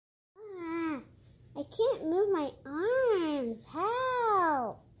can't move my arms.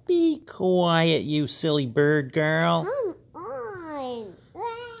 Help! Be quiet, you silly bird girl. Come on.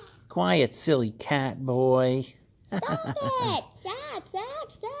 Quiet, silly cat boy. Stop it! Stop!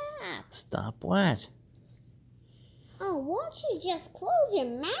 Stop what? Oh, won't you just close your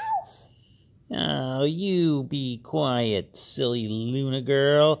mouth? Oh, you be quiet, silly Luna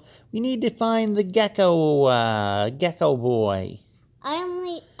girl. We need to find the gecko boy.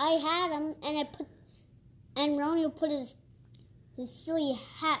 I had him, and Ronio put his silly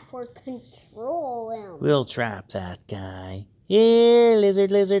hat for control him. We'll trap that guy. Here,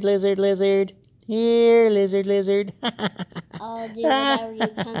 lizard. Here, lizard. I'll do whatever you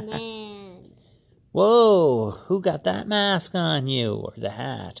command. Whoa, who got that mask on you, or the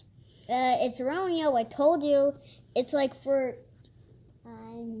hat? It's Ronio, I told you. It's like for...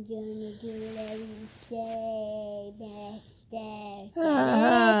 I'm gonna do whatever you say, Master.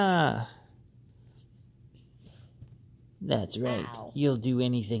 Ah, that's right. Ow. You'll do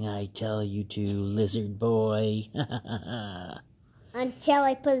anything I tell you to, lizard boy. Until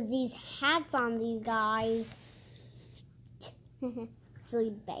I put these hats on these guys.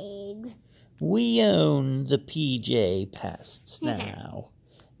 Silly bags. We own the PJ Pests now.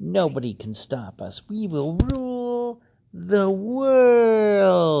 Nobody can stop us. We will rule the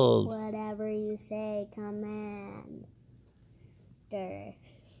world. Whatever you say, command.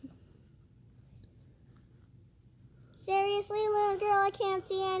 Seriously, little girl, I can't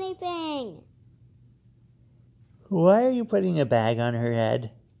see anything. Why are you putting a bag on her head?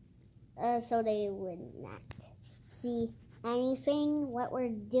 So they would not see anything, what we're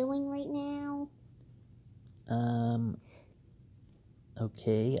doing right now.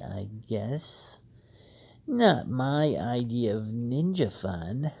 Okay, I guess. Not my idea of ninja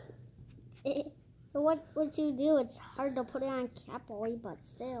fun. So what would you do? It's hard to put it on Catboy, but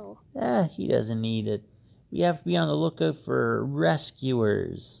still. He doesn't need it. We have to be on the lookout for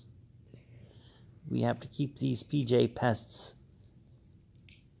rescuers. We have to keep these PJ Pests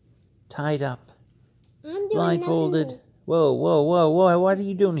tied up, blindfolded. Nothing. Whoa, what are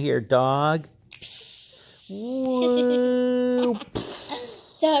you doing here, dog? Whoa.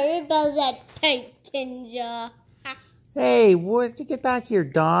 Sorry about that, Ninja. Hey, get back here,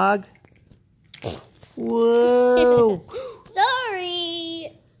 dog. Whoa.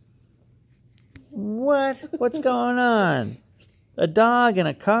 Sorry. What's going on? A dog in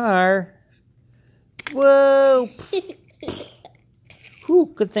a car? Whoa.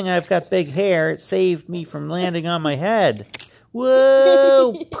 Whew, good thing I've got big hair. It saved me from landing on my head.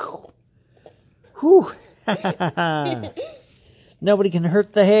 Whoa. Whew. Nobody can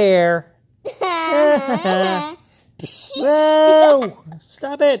hurt the hair. Whoa.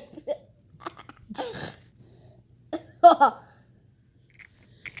 Stop it. Oh,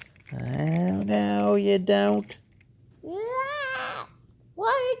 no, you don't.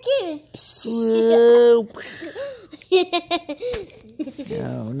 Water kid. Whoa.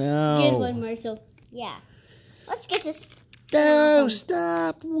 No. Good one, Marshall. Yeah. Let's get this. No,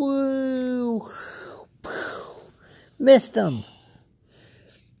 stop. Woo. Missed him.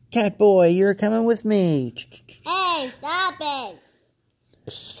 Cat boy, you're coming with me. Hey, stop it.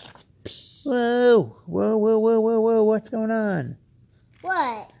 Whoa. What's going on?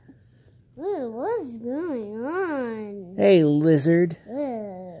 What? Ooh, what's going on? Hey, lizard.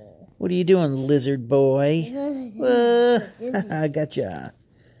 What are you doing, lizard boy? Whoa. I gotcha.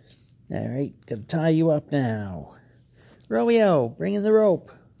 All right, gotta tie you up now. Romeo, bring in the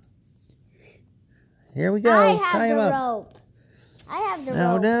rope. Here we go. I tie have him the up. rope. I have the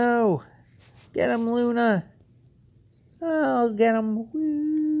Oh, rope. no. Get him, Luna. I'll get him.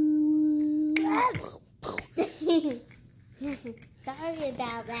 Woo. Sorry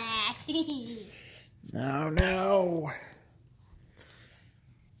about that. Oh, no.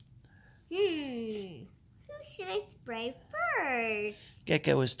 Who should I spray first?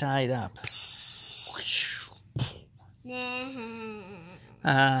 Gecko is tied up.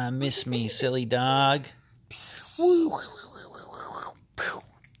 Miss me, silly dog.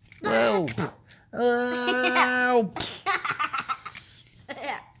 Whoa. Oh.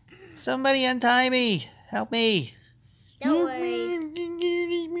 Somebody untie me. Help me. Don't worry.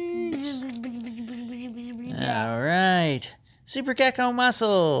 All right. Super Gecko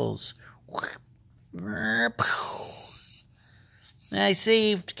muscles. I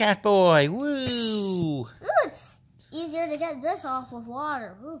saved Catboy. Woo. Ooh, it's easier to get this off with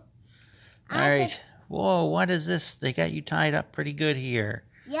water. Ooh. All right. Whoa, what is this? They got you tied up pretty good here.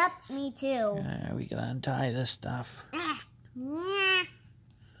 Yep, me too. We can untie this stuff.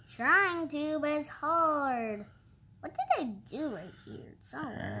 Trying to, but it's hard. What did I do right here? It's so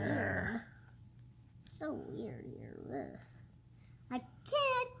weird. so weird here. Ugh. I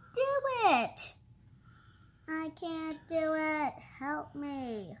can't do it. I can't do it. Help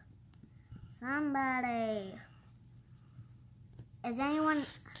me. Somebody. Is anyone...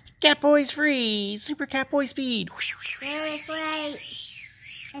 Catboy's free. Super Catboy speed. Seriously?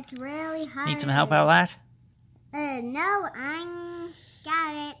 It's really hard. Need some help out of that? No, I'm...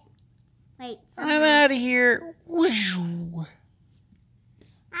 Got it. Wait. I'm out of here.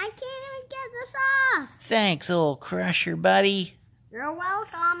 I can't even get this off. Thanks, old Crusher buddy. You're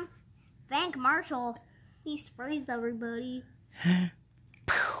welcome. Thank Marshall. He sprays everybody.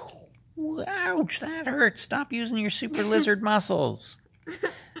 Ouch, that hurts. Stop using your super lizard muscles.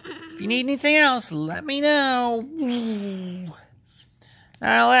 If you need anything else, let me know.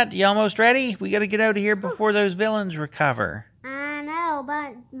 Owlette, you almost ready? We gotta get out of here before those villains recover. I know,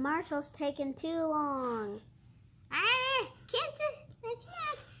 but Marshall's taking too long. I can't.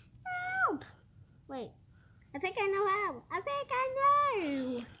 Help! Wait, I think I know how. I think I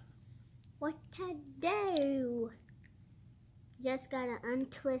know what to do. Just gotta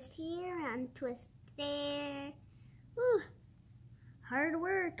untwist here, untwist there. Whew. Hard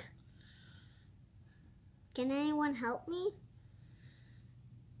work. Can anyone help me?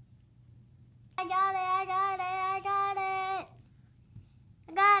 I got it, I got it, I got it.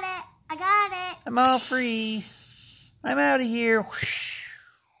 I got it, I got it. I'm all free. I'm out of here.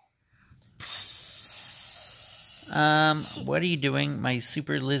 What are you doing? My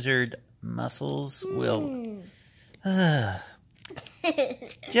super lizard muscles will...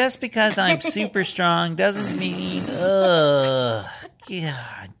 Just because I'm super strong doesn't mean...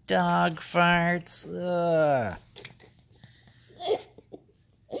 God, dog farts.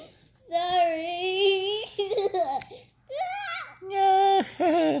 Sorry.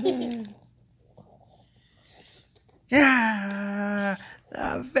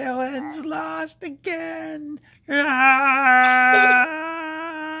 The villain's lost again.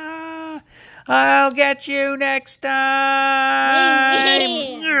 I'll get you next time.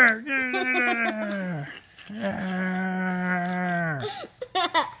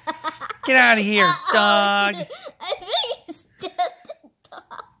 Get out of here, dog. I think he's dead.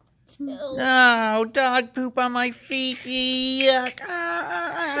 No, dog poop on my feet. Yuck.